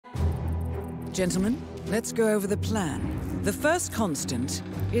Gentlemen, let's go over the plan. The first constant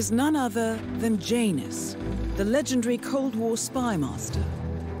is none other than Janus, the legendary Cold War spy master.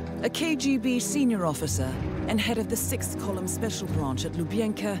 A KGB senior officer and head of the 6th Column Special Branch at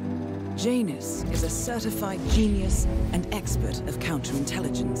Lubyanka, Janus is a certified genius and expert of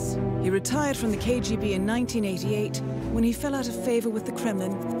counterintelligence. He retired from the KGB in 1988 when he fell out of favor with the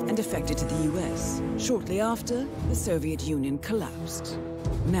Kremlin and defected to the US, shortly after the Soviet Union collapsed.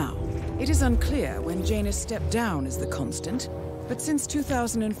 Now, it is unclear when Janus stepped down as the constant, but since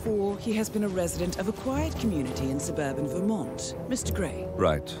 2004, he has been a resident of a quiet community in suburban Vermont. Mr. Gray.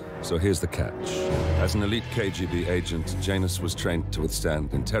 Right. So here's the catch. As an elite KGB agent, Janus was trained to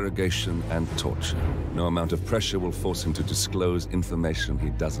withstand interrogation and torture. No amount of pressure will force him to disclose information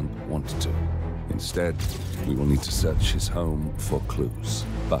he doesn't want to. Instead, we will need to search his home for clues.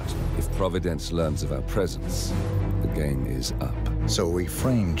 But if Providence learns of our presence, the game is up. So we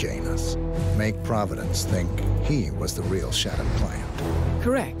frame Janus, make Providence think he was the real Shattered plant.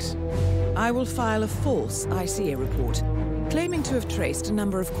 Correct. I will file a false ICA report, claiming to have traced a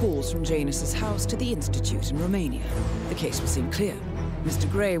number of calls from Janus's house to the Institute in Romania. The case will seem clear. Mr.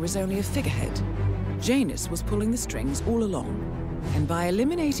 Gray was only a figurehead. Janus was pulling the strings all along. And by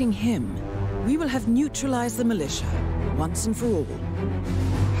eliminating him, we will have neutralized the militia, once and for all.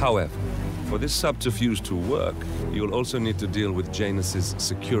 However, for this subterfuge to work, you'll also need to deal with Janus's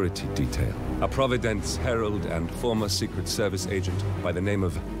security detail. A Providence herald and former Secret Service agent by the name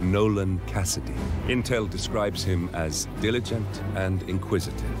of Nolan Cassidy. Intel describes him as diligent and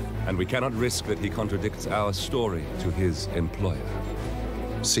inquisitive, and we cannot risk that he contradicts our story to his employer.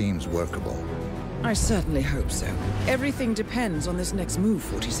 Seems workable. I certainly hope so. Everything depends on this next move,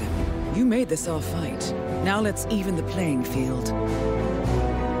 47. You made this our fight. Now let's even the playing field.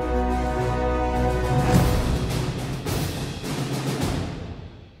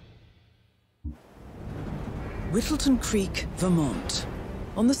 Whittleton Creek, Vermont.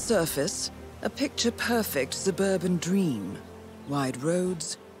 On the surface, a picture-perfect suburban dream. Wide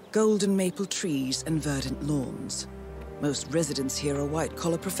roads, golden maple trees, and verdant lawns. Most residents here are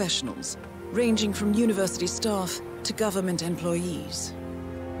white-collar professionals, ranging from university staff to government employees.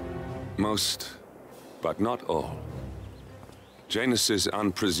 Most, but not all. Janus's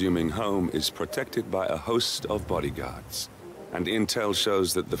unpresuming home is protected by a host of bodyguards, and intel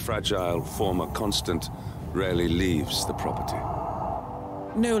shows that the fragile former constant rarely leaves the property.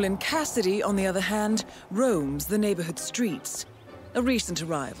 Nolan Cassidy, on the other hand, roams the neighborhood streets. A recent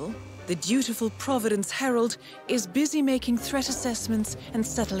arrival, the dutiful Providence Herald is busy making threat assessments and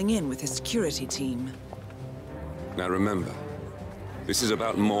settling in with his security team. Now remember, this is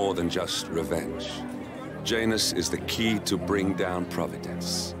about more than just revenge. Janus is the key to bring down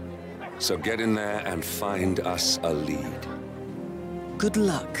Providence. So get in there and find us a lead. Good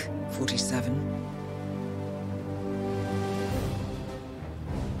luck, 47.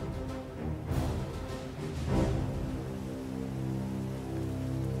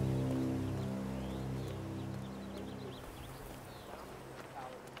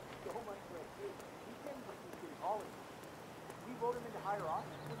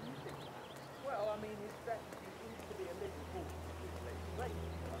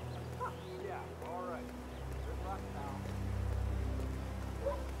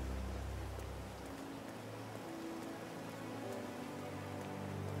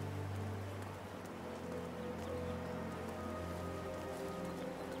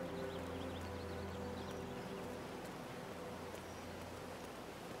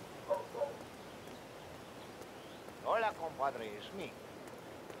 Hola, compadre, it's me.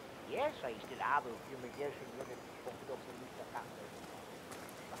 Yes, I still have a fumigation unit hooked up in Mr. Castle.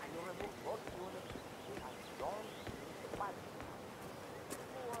 I will remove both units and don't use the pipe.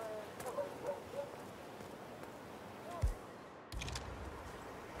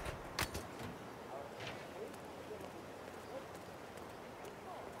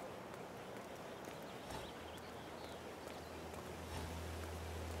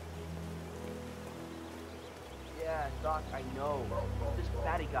 Yeah, Doc, I know. This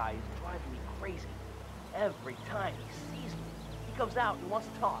fatty guy is driving me crazy. Every time he sees me, he comes out and wants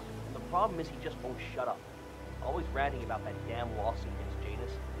to talk. And the problem is he just won't shut up. Always ranting about that damn lawsuit against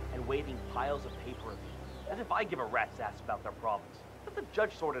Janus and waving piles of paper at me. As if I give a rat's ass about their problems. Let the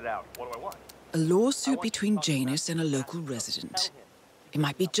judge sort it out. What do I want? A lawsuit between Janus and a local resident. It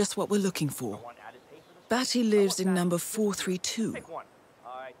might be just what we're looking for. Batty lives in number 432. Pick one.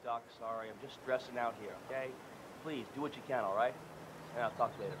 All right, Doc, sorry. I'm just stressing out here, okay? Please, do what you can, all right? And I'll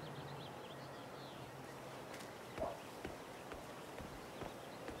talk later.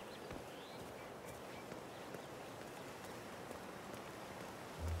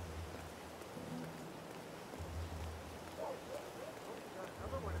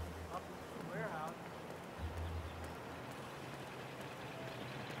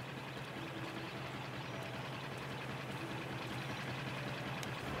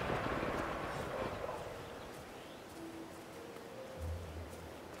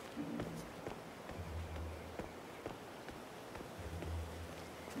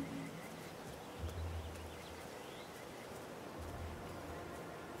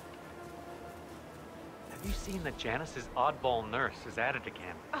 seen that Janice's oddball nurse is at it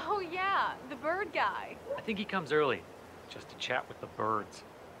again? Oh yeah, the bird guy. I think he comes early, just to chat with the birds.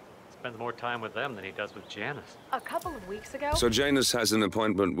 Spends more time with them than he does with Janice. A couple of weeks ago. So Janus has an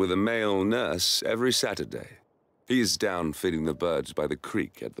appointment with a male nurse every Saturday. He's down feeding the birds by the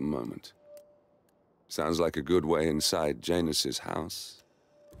creek at the moment. Sounds like a good way inside Janus's house.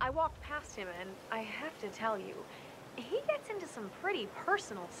 I walked past him and I have to tell you, he gets into some pretty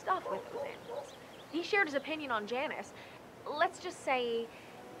personal stuff with those animals. He shared his opinion on Janice. Let's just say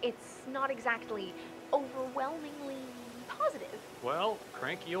it's not exactly overwhelmingly positive. Well,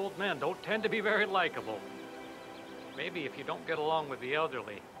 cranky old men don't tend to be very likable. Maybe if you don't get along with the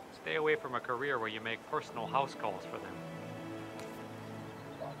elderly, stay away from a career where you make personal house calls for them.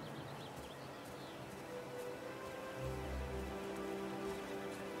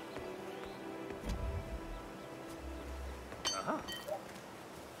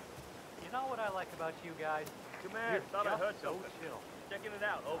 You know what I like about you guys? Come on, You're thought I just heard so something. chill. Checking it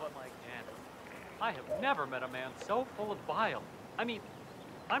out. Over. Like Janice. I have never met a man so full of bile. I mean,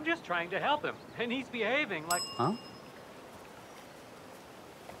 I'm just trying to help him, and he's behaving like... Huh?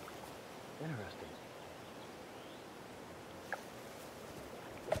 Interesting.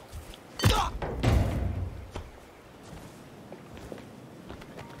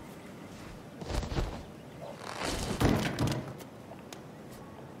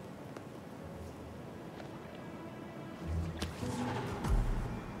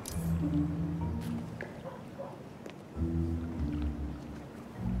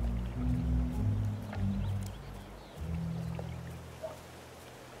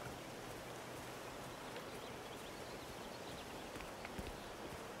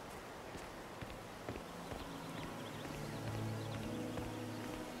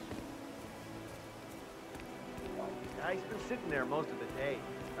 He's been sitting there most of the day.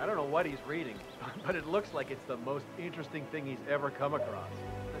 I don't know what he's reading, but it looks like it's the most interesting thing he's ever come across.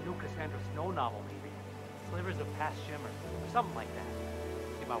 The new Cassandra Snow novel, maybe. Slivers of Past Shimmer, or something like that.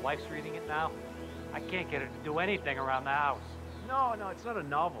 See, my wife's reading it now. I can't get her to do anything around the house. No, it's not a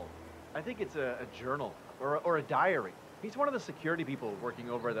novel. I think it's a journal, or a diary. He's one of the security people working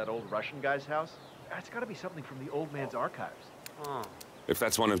over at that old Russian guy's house. It's gotta be something from the old man's archives. Oh. If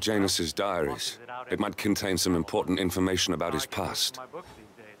that's one of Janus's diaries, it might contain some important information about his past.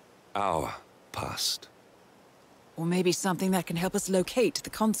 Our past. Or maybe something that can help us locate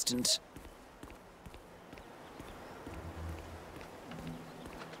the Constant.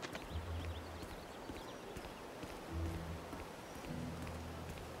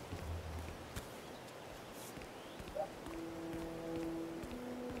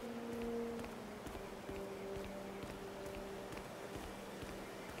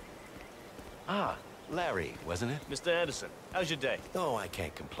 Ah, Larry, wasn't it? Mr. Anderson, how's your day? Oh, I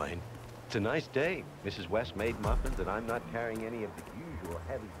can't complain. It's a nice day. Mrs. West made muffins, and I'm not carrying any of the usual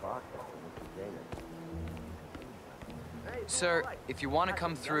heavy vodka from Mr. Dana. Sir, if you want to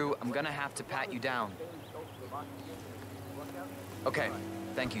come through, I'm gonna have to pat you down. Okay,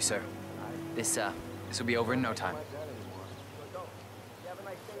 thank you, sir. This will be over in no time.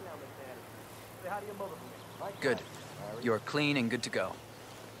 Good. You're clean and good to go.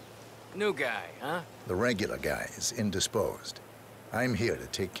 New guy, huh? The regular guy is indisposed. I'm here to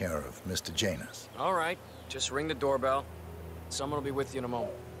take care of Mr. Janus. All right, just ring the doorbell. Someone will be with you in a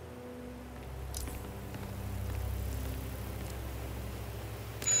moment.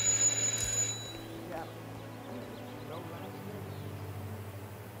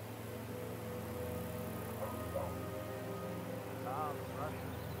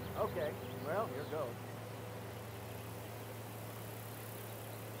 Okay, well, here goes.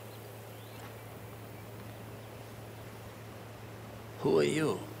 Who are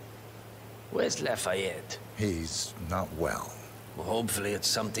you? Where's Lafayette? He's not well. Well, hopefully it's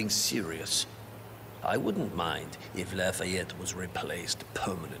something serious. I wouldn't mind if Lafayette was replaced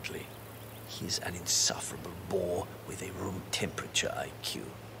permanently. He's an insufferable bore with a room temperature IQ.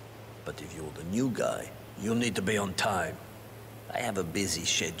 But if you're the new guy, you'll need to be on time. I have a busy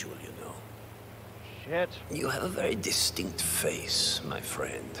schedule, you know. Shit. You have a very distinct face, my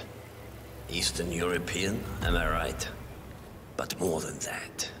friend. Eastern European, am I right? But more than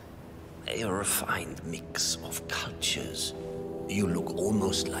that, a refined mix of cultures. You look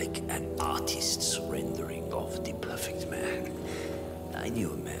almost like an artist's rendering of the perfect man. I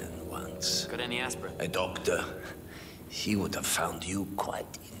knew a man once. Got any aspirin? A doctor. He would have found you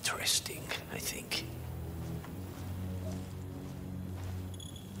quite interesting, I think.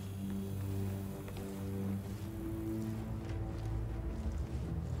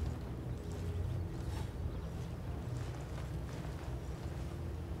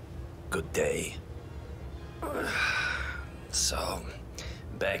 Good day. So,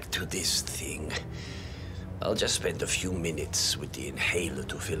 back to this thing. I'll just spend a few minutes with the inhaler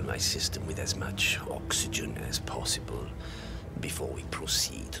to fill my system with as much oxygen as possible before we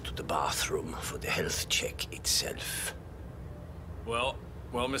proceed to the bathroom for the health check itself. Well,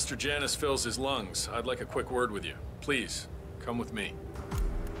 while Mr. Janus fills his lungs, I'd like a quick word with you. Please, come with me.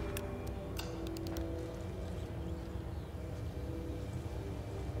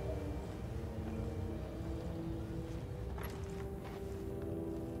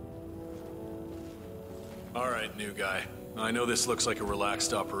 All right, new guy. I know this looks like a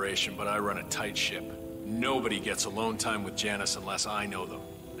relaxed operation, but I run a tight ship. Nobody gets alone time with Janus unless I know them,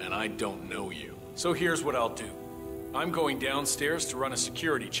 and I don't know you. So here's what I'll do. I'm going downstairs to run a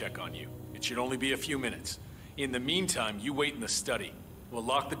security check on you. It should only be a few minutes. In the meantime, you wait in the study. We'll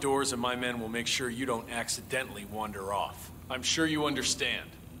lock the doors and my men will make sure you don't accidentally wander off. I'm sure you understand.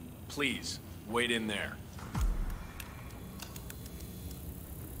 Please, wait in there.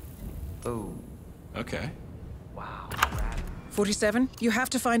 Oh. Okay. Wow. 47, you have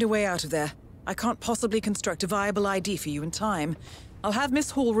to find a way out of there. I can't possibly construct a viable ID for you in time. I'll have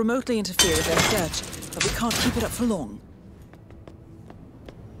Miss Hall remotely interfere with their search, but we can't keep it up for long.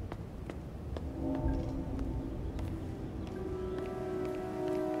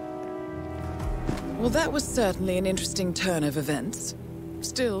 Well, that was certainly an interesting turn of events.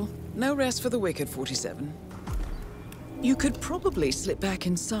 Still, no rest for the wicked, 47. You could probably slip back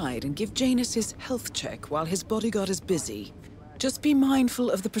inside and give Janus his health check while his bodyguard is busy. Just be mindful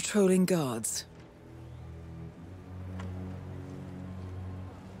of the patrolling guards.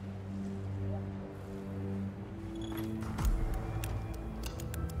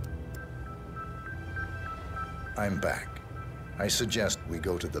 I'm back. I suggest we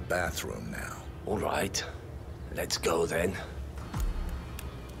go to the bathroom now. All right. Let's go then.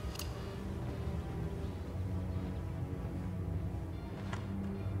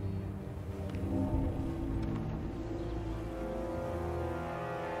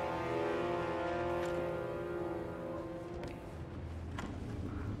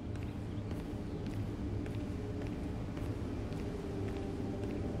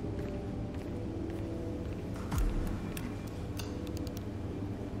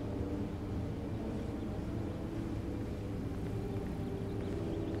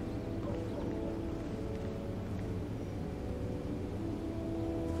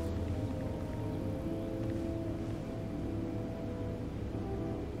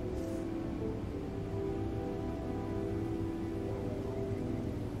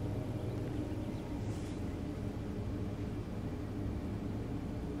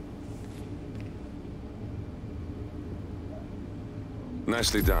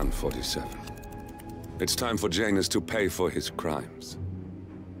 Nicely done, 47. It's time for Janus to pay for his crimes.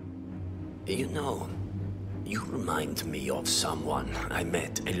 You know, you remind me of someone I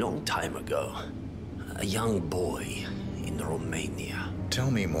met a long time ago. A young boy in Romania.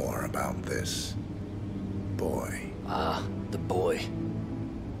 Tell me more about this boy. Ah, the boy.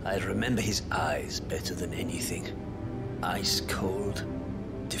 I remember his eyes better than anything. Ice cold,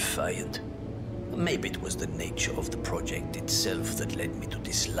 defiant. Maybe it was the nature of the project itself that led me to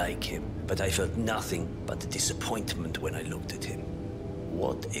dislike him, but I felt nothing but disappointment when I looked at him.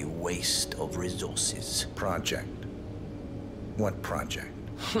 What a waste of resources. Project? What project?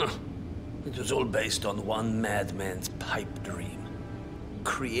 It was all based on one madman's pipe dream.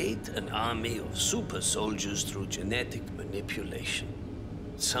 Create an army of super soldiers through genetic manipulation.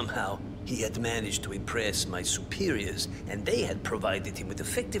 Somehow, he had managed to impress my superiors, and they had provided him with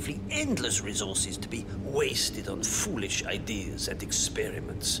effectively endless resources to be wasted on foolish ideas and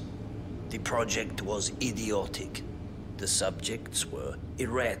experiments. The project was idiotic. The subjects were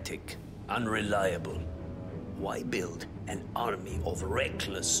erratic, unreliable. Why build an army of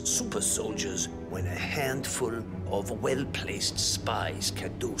reckless super soldiers when a handful of well-placed spies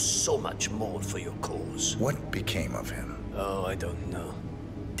can do so much more for your cause? What became of him? Oh, I don't know.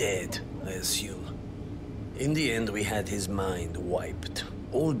 Dead, I assume. In the end, we had his mind wiped.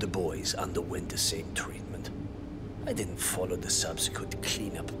 All the boys underwent the same treatment. I didn't follow the subsequent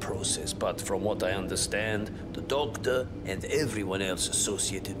cleanup process, but from what I understand, the doctor and everyone else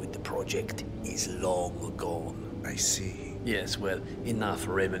associated with the project is long gone. I see. Yes, well, enough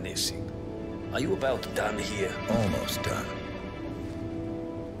reminiscing. Are you about done here? Almost done.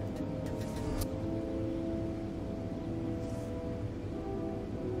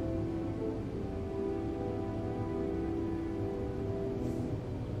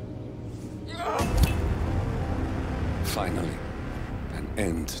 Finally, an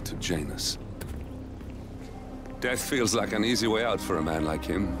end to Janus. Death feels like an easy way out for a man like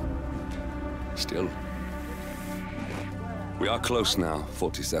him. Still, We are close now,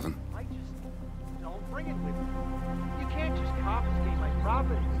 47. Don't bring it with you. You can't just confiscate my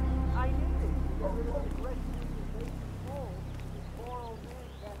property. I need it.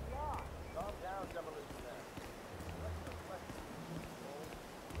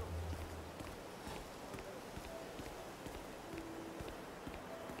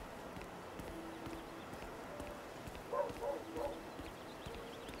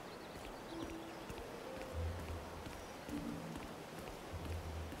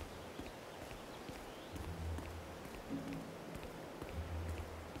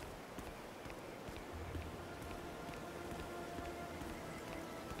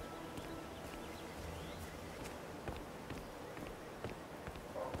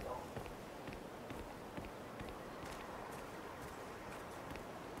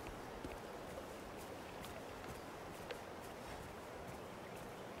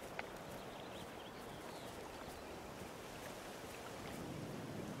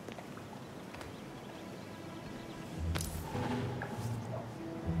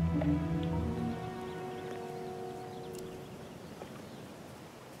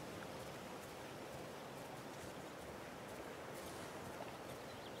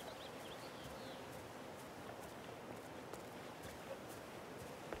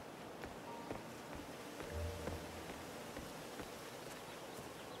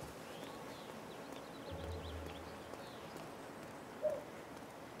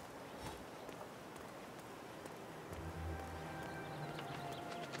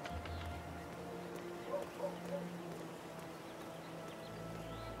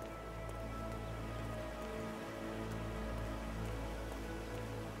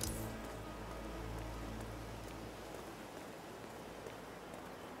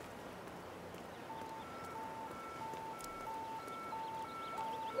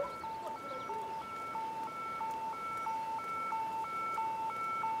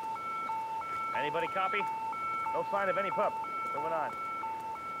 Anybody copy? No sign of any pup. Moving on.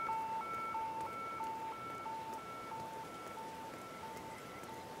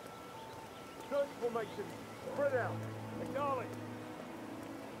 Search formation. Spread out. Acknowledge.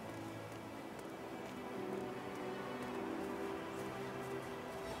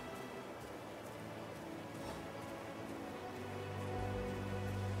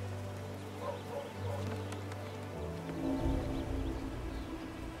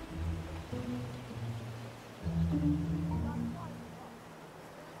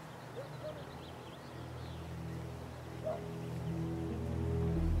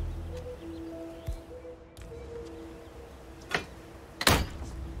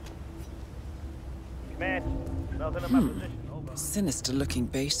 Sinister-looking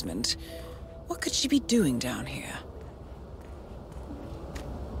basement. What could she be doing down here?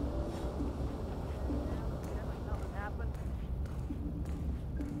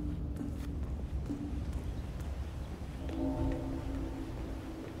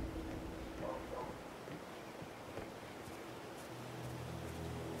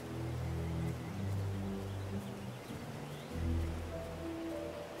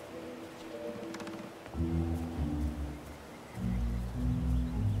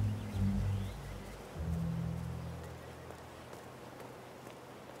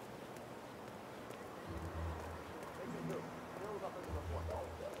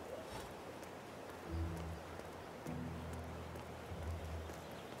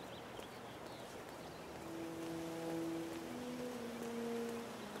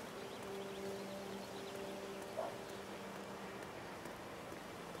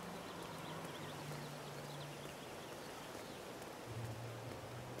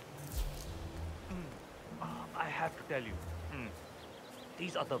 I have to tell you,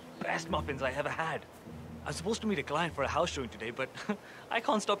 these are the best muffins I ever had. I was supposed to meet a client for a house showing today, but I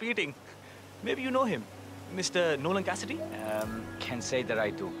can't stop eating. Maybe you know him, Mr. Nolan Cassidy? Can't say that I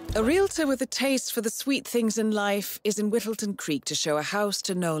do. A realtor with a taste for the sweet things in life is in Whittleton Creek to show a house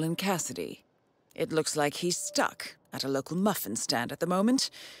to Nolan Cassidy. It looks like he's stuck at a local muffin stand at the moment.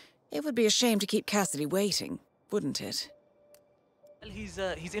 It would be a shame to keep Cassidy waiting, wouldn't it? Well,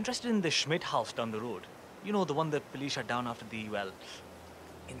 he's interested in the Schmidt house down the road. You know, the one the police shut down after the, well,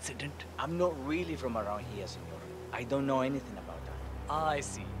 incident. I'm not really from around here, senor. I don't know anything about that. I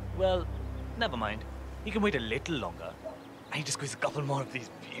see. Well, never mind. You can wait a little longer. I need to squeeze a couple more of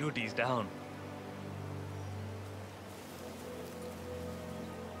these beauties down.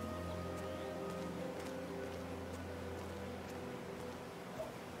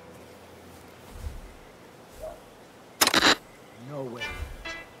 No way.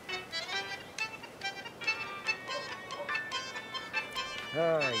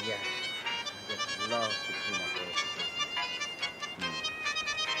 Oh, yes. I just love to clean up all this.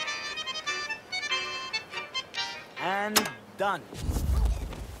 And done.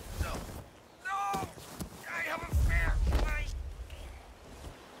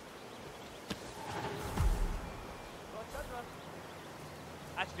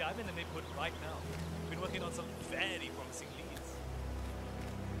 Actually, I'm in the neighborhood right now. Been working on some very promising leads.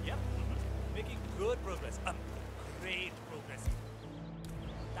 Yep, making good progress. Great progress.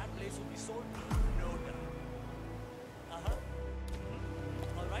 That place will be sold in no time.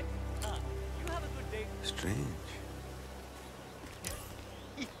 All right. You have a good day. Strange.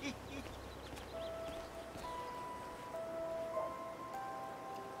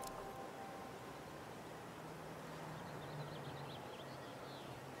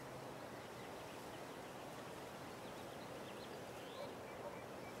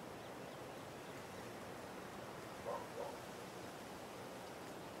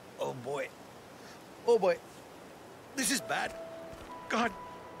 Oh boy. Oh boy. This is bad. God,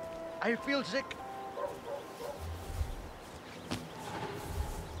 I feel sick.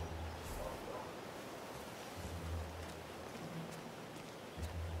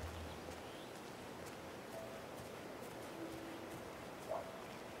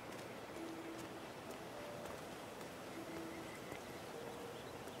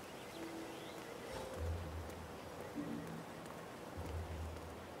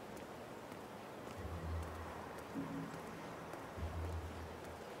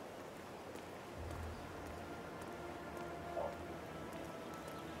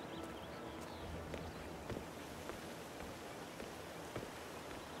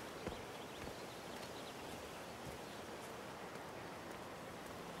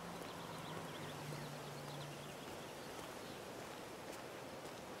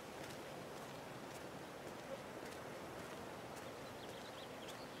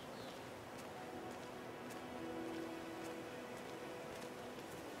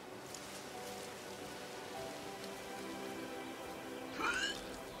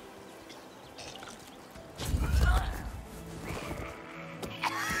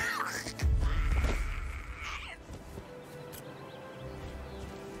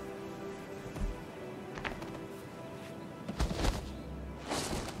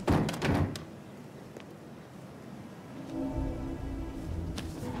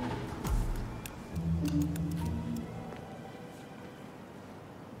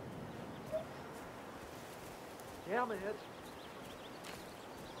 Damn it.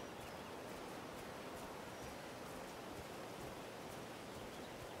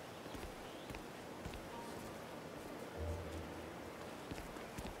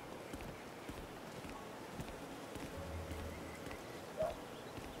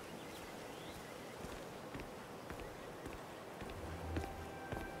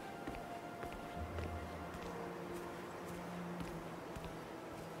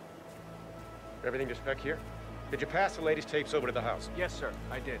 Everything to spec here? Did you pass the latest tapes over to the house? Yes, sir.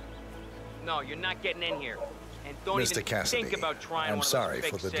 I did. No, you're not getting in here. And don't Mr. even Cassidy, think about trying I'm one sorry of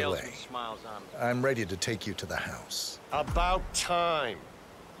those for fake the salesman delay. smiles on me. I'm ready to take you to the house. About time.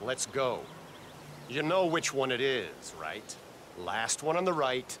 Let's go. You know which one it is, right? Last one on the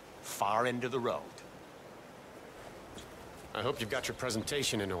right, far end of the road. I hope you've got your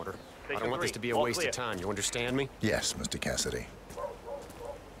presentation in order. I don't want this to be a waste of time, you understand me? Yes, Mr. Cassidy.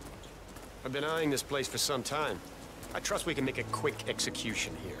 I've been eyeing this place for some time. I trust we can make a quick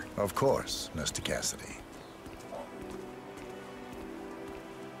execution here. Of course, Mr. Cassidy.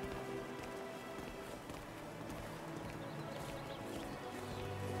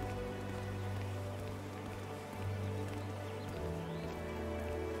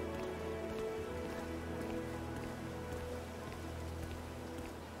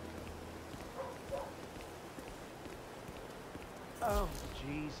 Oh,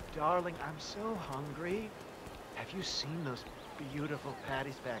 geez, darling, I'm so hungry. Have you seen those beautiful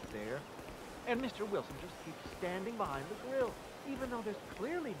patties back there? And Mr. Wilson just keeps standing behind the grill, even though there's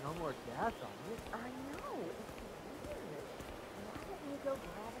clearly no more gas on it. I know. It's weird. Why don't you go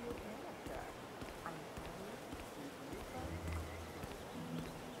grab a new canister? I'm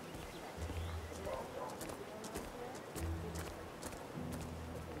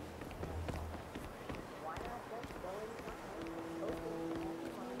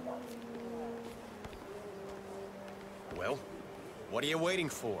Well, what are you waiting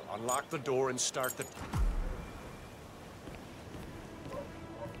for? Unlock the door and start the...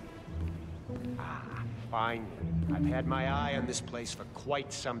 Finally. I've had my eye on this place for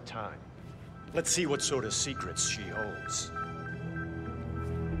quite some time. Let's see what sort of secrets she holds.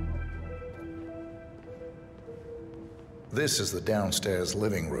 This is the downstairs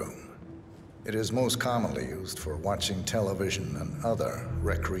living room. It is most commonly used for watching television and other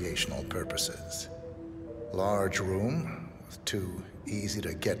recreational purposes. Large room with 2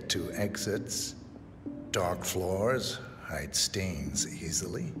 easy-to-get-to exits. Dark floors hide stains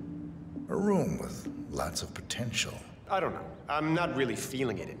easily. A room with lots of potential. I don't know. I'm not really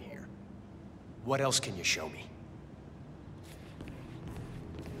feeling it in here. What else can you show me?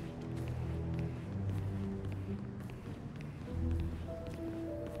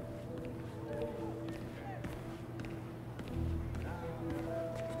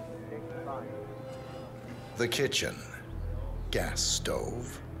 The kitchen. Gas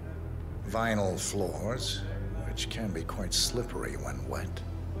stove. Vinyl floors, which can be quite slippery when wet.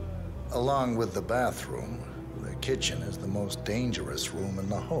 Along with the bathroom, the kitchen is the most dangerous room in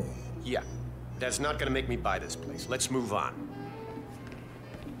the home. Yeah, that's not gonna make me buy this place. Let's move on.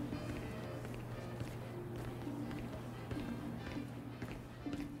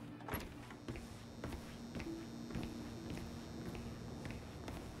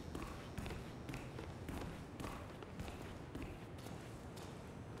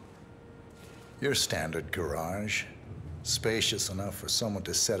 Your standard garage, spacious enough for someone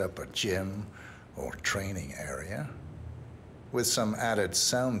to set up a gym or training area. With some added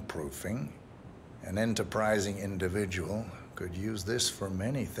soundproofing, an enterprising individual could use this for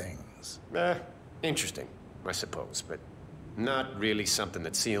many things. Interesting, I suppose, but not really something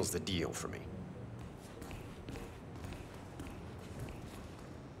that seals the deal for me.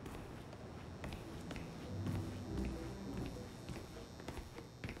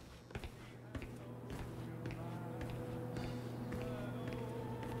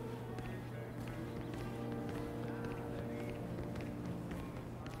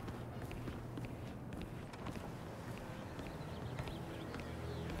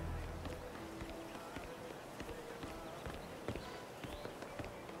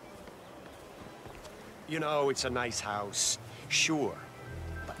 You know, it's a nice house, sure.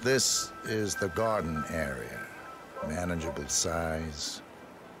 This is the garden area. Manageable size,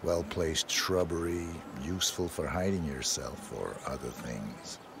 well-placed shrubbery, useful for hiding yourself or other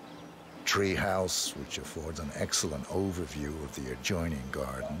things. Tree house, which affords an excellent overview of the adjoining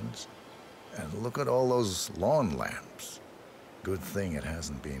gardens. And look at all those lawn lamps. Good thing it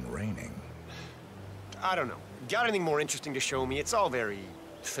hasn't been raining. I don't know. Got anything more interesting to show me? It's all very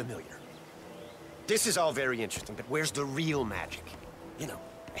familiar. This is all very interesting, but where's the real magic? You know,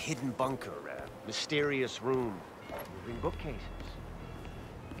 a hidden bunker, a mysterious room, moving bookcases.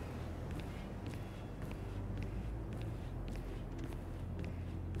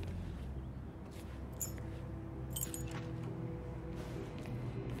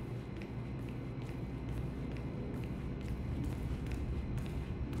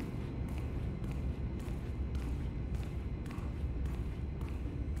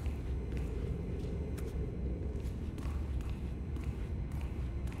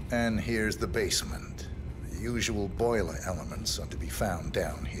 And here's the basement. The usual boiler elements are to be found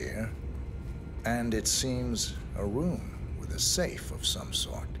down here. And it seems a room with a safe of some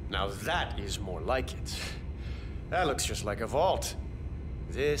sort. Now that is more like it. That looks just like a vault.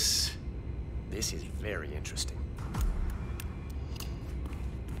 This is very interesting.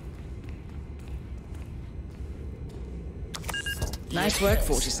 Nice work,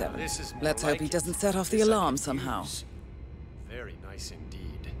 47. Let's hope he doesn't set off the alarm somehow. Very nice indeed.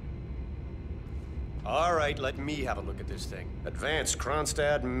 All right, let me have a look at this thing. Advanced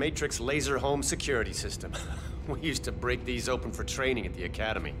Kronstadt Matrix Laser Home Security System. We used to break these open for training at the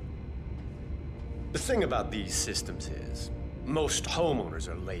academy. The thing about these systems is, most homeowners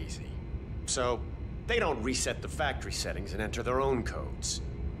are lazy. So, they don't reset the factory settings and enter their own codes.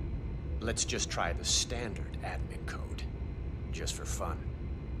 Let's just try the standard admin code, just for fun.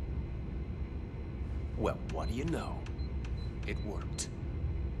 Well, what do you know? It worked.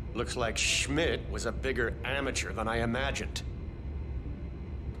 Looks like Schmidt was a bigger amateur than I imagined.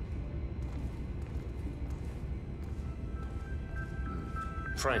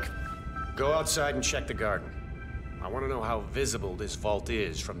 Frank, go outside and check the garden. I want to know how visible this vault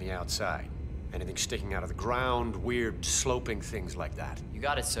is from the outside. Anything sticking out of the ground, weird sloping things like that. You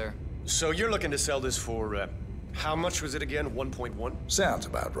got it, sir. So you're looking to sell this for, how much was it again? 1.1? Sounds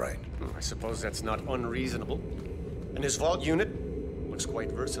about right. I suppose that's not unreasonable. And this vault unit looks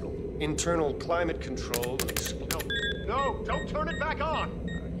quite versatile. Internal climate control. No, don't turn it back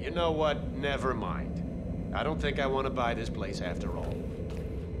on! You know what? Never mind. I don't think I want to buy this place after all.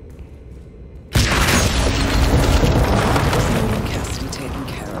 Cassidy taken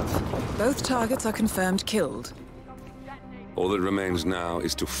care of. Both targets are confirmed killed. All that remains now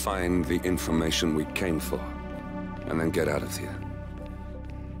is to find the information we came for, and then get out of here.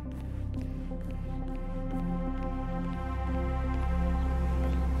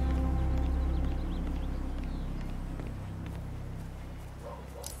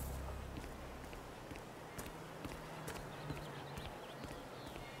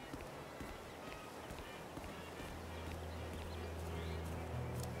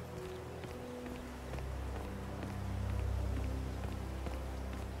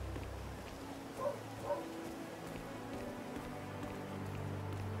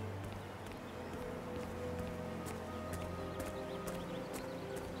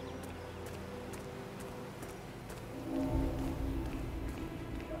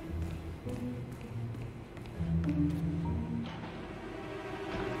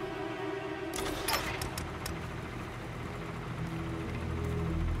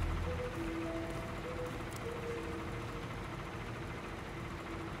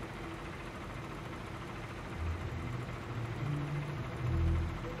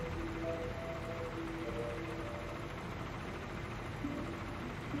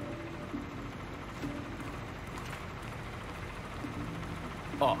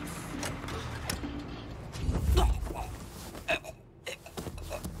 off.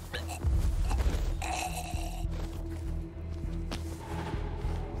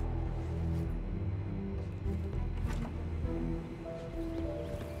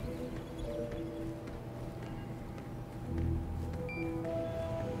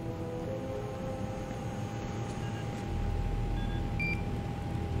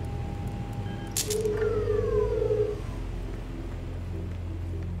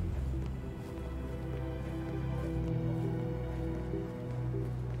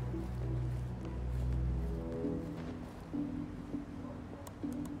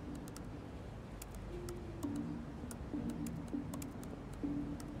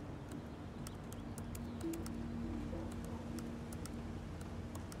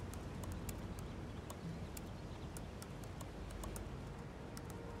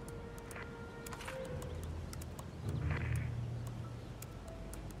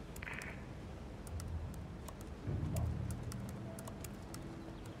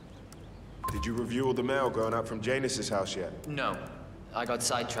 Did you review all the mail going up from Janus's house yet? No. I got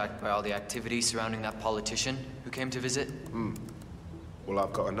sidetracked by all the activity surrounding that politician who came to visit. Well,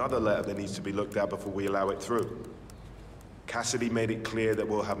 I've got another letter that needs to be looked at before we allow it through. Cassidy made it clear that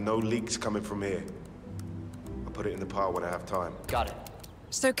we'll have no leaks coming from here. I'll put it in the pile when I have time. Got it.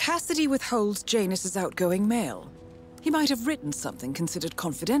 So Cassidy withholds Janus's outgoing mail. He might have written something considered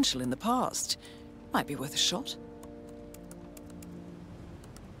confidential in the past. Might be worth a shot.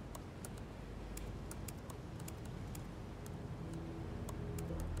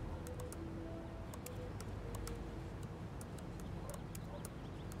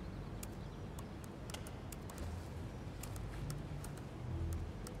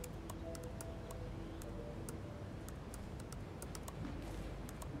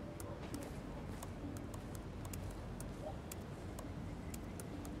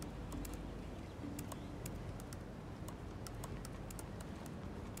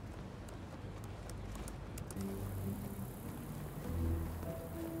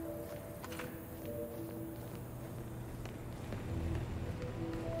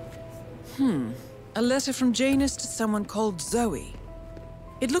 A letter from Janus to someone called Zoe.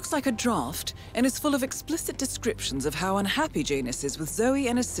 It looks like a draft, and is full of explicit descriptions of how unhappy Janus is with Zoe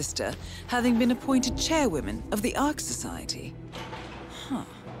and his sister having been appointed chairwomen of the Ark Society. Huh.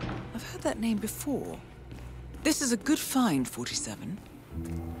 I've heard that name before. This is a good find, 47.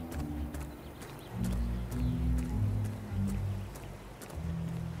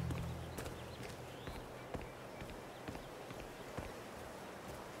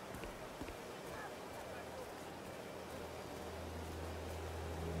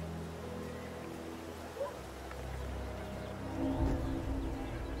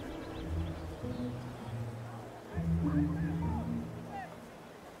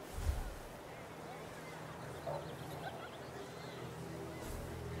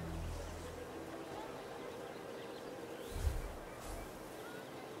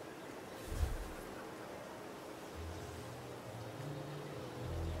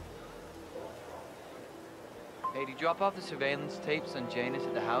 Hey, did you drop off the surveillance tapes on Janus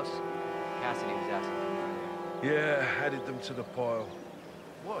at the house? Cassidy was asking me earlier. Yeah, added them to the pile.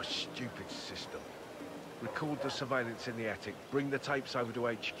 What a stupid system. Record the surveillance in the attic, bring the tapes over to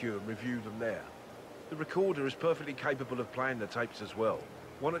HQ and review them there. The recorder is perfectly capable of playing the tapes as well.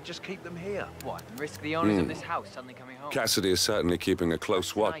 Why not just keep them here? What, and risk the owners of this house suddenly coming home? Cassidy is certainly keeping a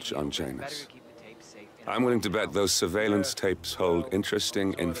close watch on Janus. I'm willing to bet those surveillance tapes hold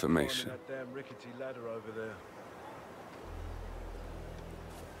interesting information. That damn rickety ladder over there.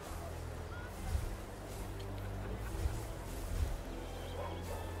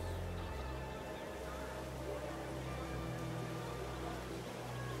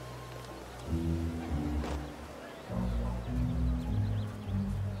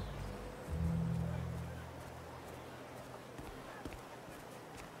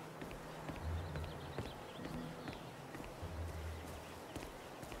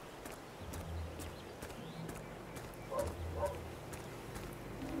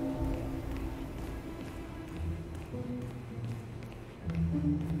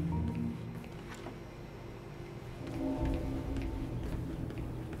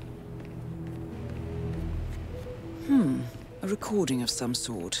 A recording of some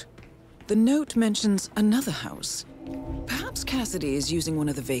sort. The note mentions another house. Perhaps Cassidy is using one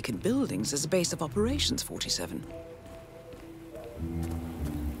of the vacant buildings as a base of operations, 47.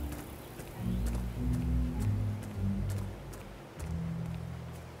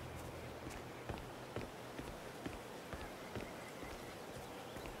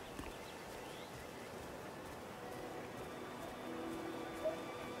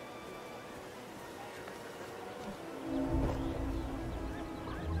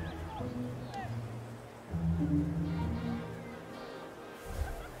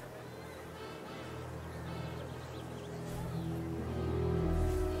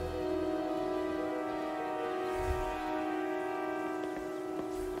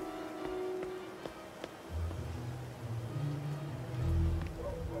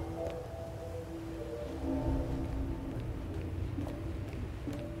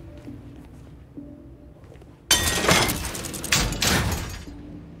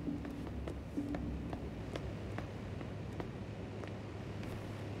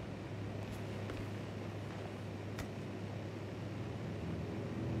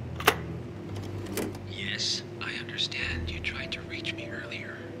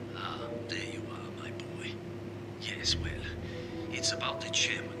 Yes, well, it's about the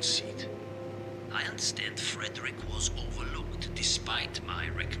chairman's seat. I understand Frederick was overlooked despite my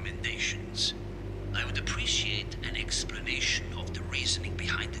recommendations. I would appreciate an explanation of the reasoning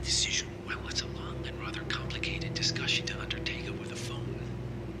behind the decision. Well, it's a long and rather complicated discussion to undertake over the phone.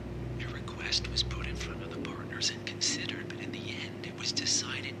 Your request was put in front of the partners and considered, but in the end, it was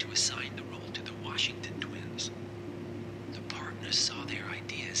decided to assign the role to the Washington twins. The partners saw their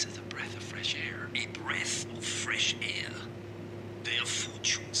ideas as a breath of fresh air. A breath of fresh air. They are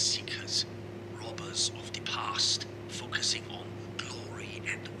fortune seekers, robbers of the past, focusing on glory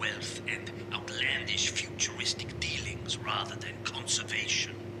and wealth and outlandish futuristic dealings rather than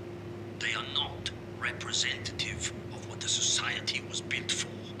conservation. They are not representative of what the society was built for.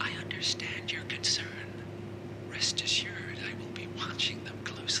 I understand your concern. Rest assured, I will be watching them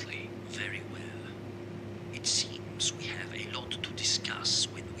closely. Very well. It seems we have a lot to discuss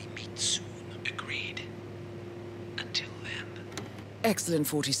when we meet soon. Agreed. Until then. Excellent,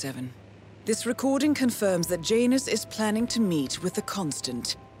 47. This recording confirms that Janus is planning to meet with the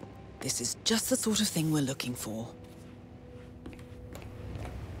Constant. This is just the sort of thing we're looking for.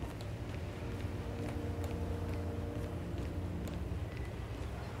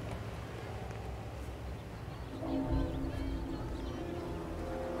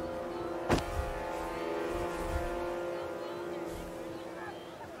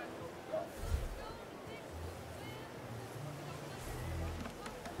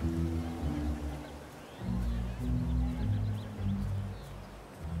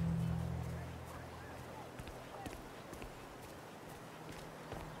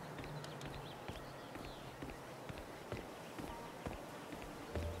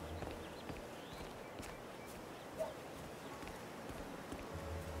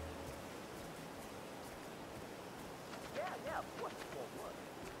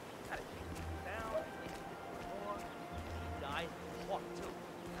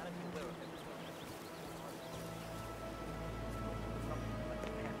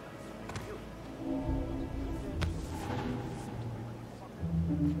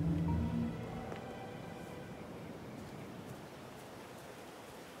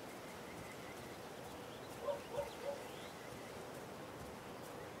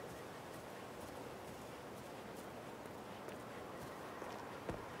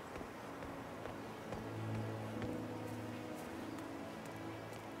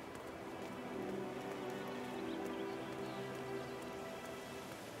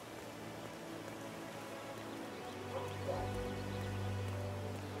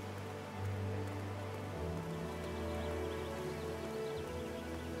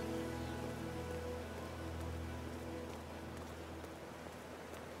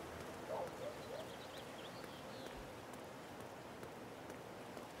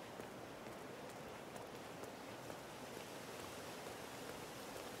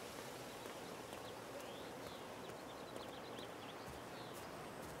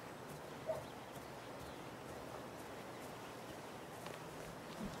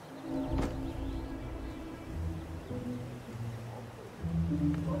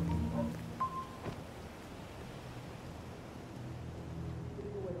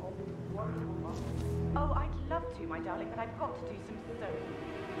 Oh, I'd love to, my darling, but I've got to do some sewing.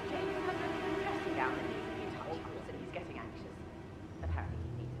 James has a dressing gown that needs a few touch-ups, and he's getting anxious. Apparently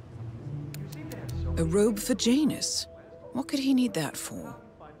he needs it. A robe for Janus? What could he need that for?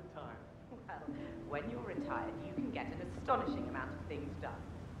 Well, when you're retired, you can get an astonishing amount of things done.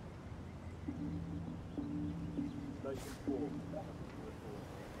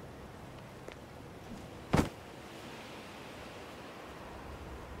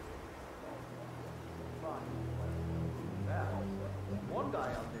 One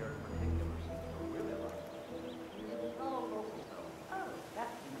guy out there in particular seems to really like it. He's a fellow local though. Oh,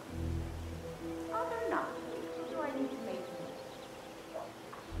 that's nice. Other nuts, or do I need to make them?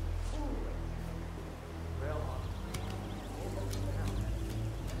 Well,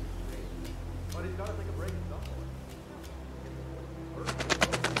 but he's got to take a break at some point.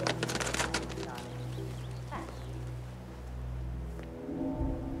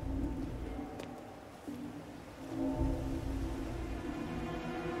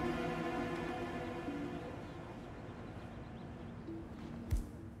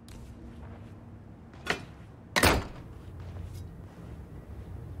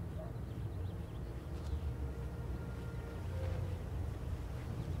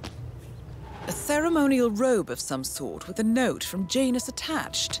 A ceremonial robe of some sort with a note from Janus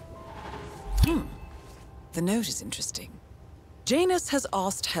attached. The note is interesting. Janus has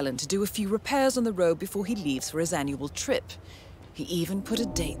asked Helen to do a few repairs on the robe before he leaves for his annual trip. He even put a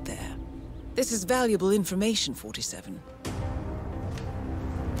date there. This is valuable information, 47.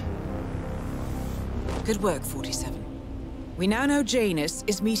 Good work, 47. We now know Janus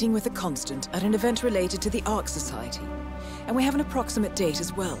is meeting with the Constant at an event related to the Ark Society. And we have an approximate date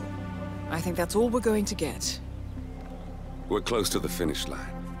as well. I think that's all we're going to get. We're close to the finish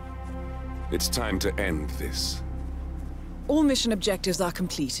line. It's time to end this. All mission objectives are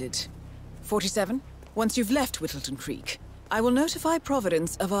completed. 47, once you've left Whittleton Creek, I will notify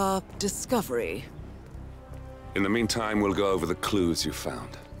Providence of our discovery. In the meantime, we'll go over the clues you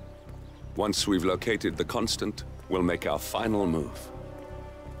found. Once we've located the Constant, we'll make our final move.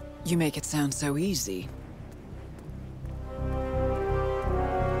 You make it sound so easy.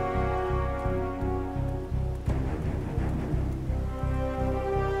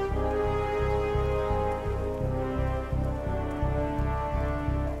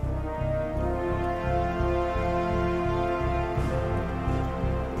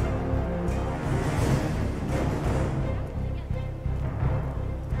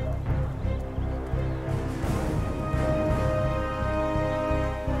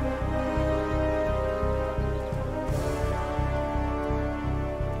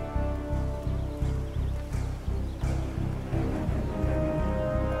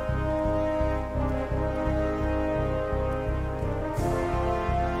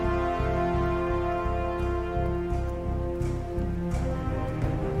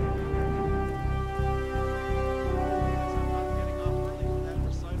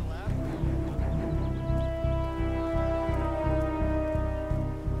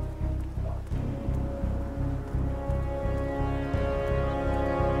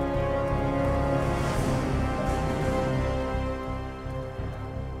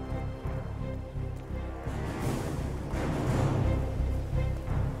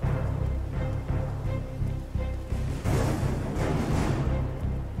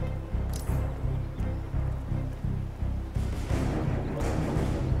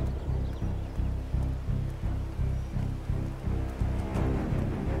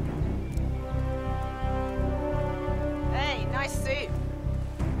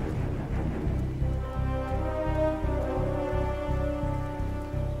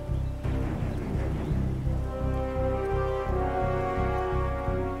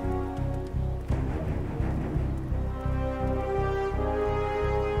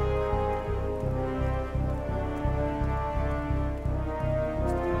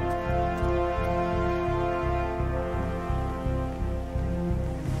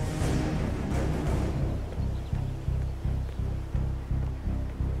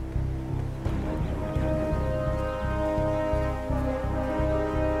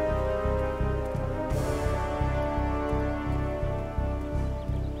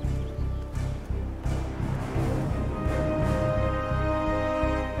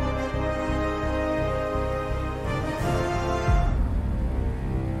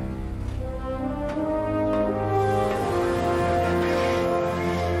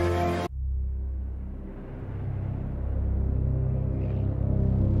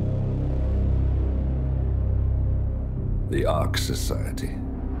 The Ark Society.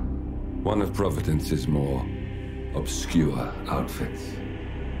 One of Providence's more obscure outfits.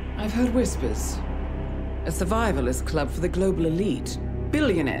 I've heard whispers. A survivalist club for the global elite.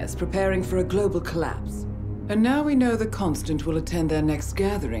 Billionaires preparing for a global collapse. And now we know the Constant will attend their next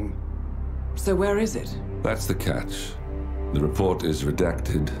gathering. So where is it? That's the catch. The report is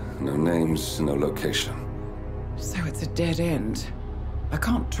redacted. No names, no location. So it's a dead end. I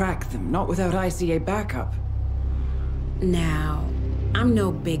can't track them, not without ICA backup. Now, I'm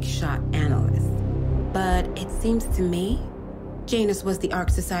no big shot analyst, but it seems to me Janus was the Ark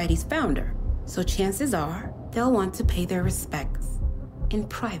Society's founder, so chances are they'll want to pay their respects in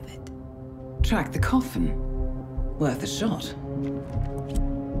private. Track the coffin. Worth a shot.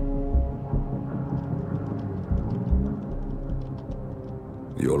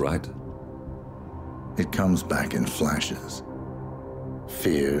 You all right? It comes back in flashes.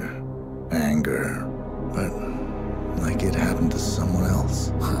 Fear, anger, but like it happened to someone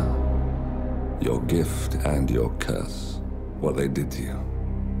else. Your gift and your curse. What they did to you.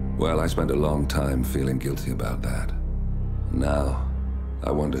 Well, I spent a long time feeling guilty about that. Now, I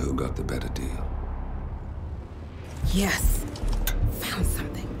wonder who got the better deal. Yes. Found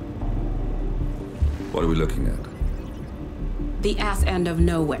something. What are we looking at? The ass end of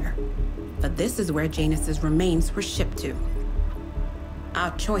nowhere. But this is where Janus's remains were shipped to.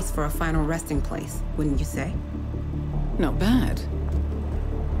 Our choice for a final resting place, wouldn't you say? Not bad.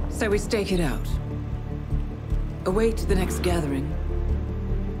 So we stake it out. Await the next gathering.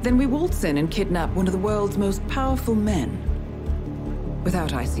 Then we waltz in and kidnap one of the world's most powerful men.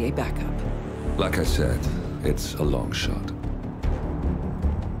 Without ICA backup. Like I said, it's a long shot.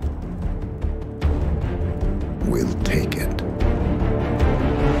 We'll take it.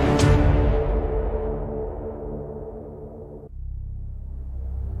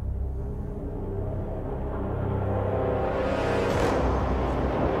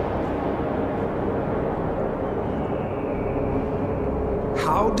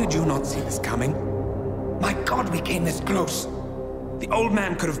 How did you not see this coming? My God, we came this close. The old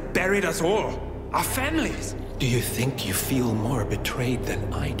man could have buried us all. Our families. Do you think you feel more betrayed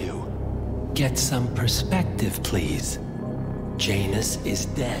than I do? Get some perspective, please. Janus is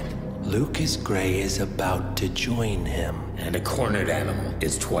dead. Lucas Gray is about to join him. And a cornered animal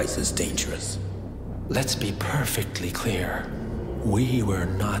is twice as dangerous. Let's be perfectly clear. We were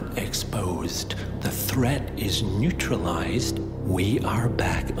not exposed. The threat is neutralized. We are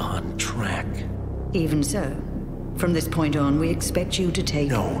back on track. Even so, from this point on, we expect you to take...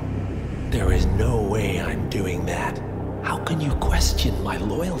 No. There is no way I'm doing that. How can you question my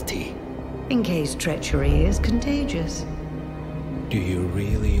loyalty? In case treachery is contagious. Do you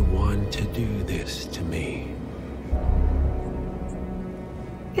really want to do this to me?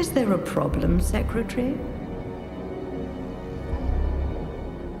 Is there a problem, Secretary?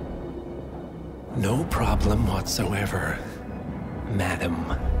 No problem whatsoever,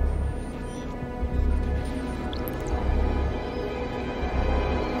 Madam.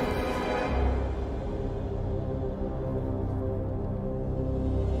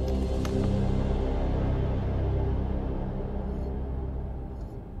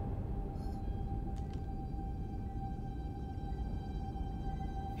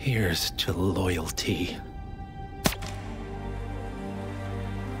 Here's to loyalty.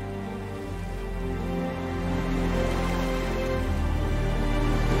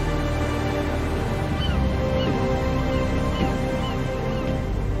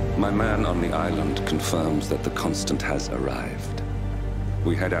 My man on the island confirms that the Constant has arrived.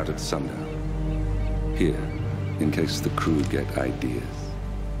 We head out at sundown. Here, in case the crew get ideas.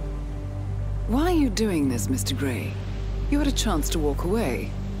 Why are you doing this, Mr. Gray? You had a chance to walk away.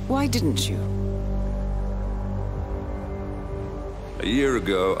 Why didn't you? A year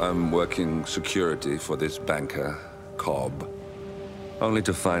ago, I'm working security for this banker, Cobb, only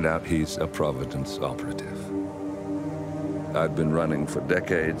to find out he's a Providence operative. I'd been running for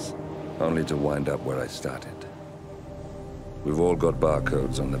decades, only to wind up where I started. We've all got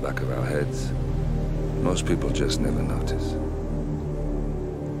barcodes on the back of our heads. Most people just never notice.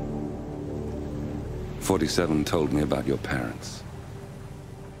 47 told me about your parents.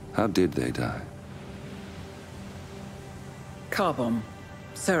 How did they die? Car bomb.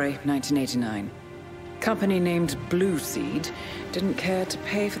 Surrey, 1989. Company named Blue Seed didn't care to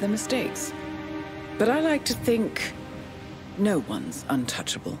pay for their mistakes. But I like to think no one's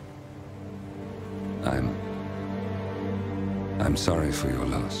untouchable. I'm sorry for your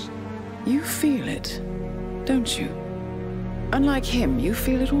loss. You feel it, don't you? Unlike him, you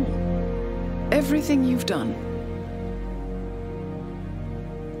feel it all. Everything you've done.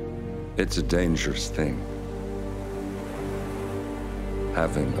 It's a dangerous thing.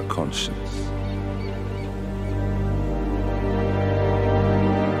 Having a conscience.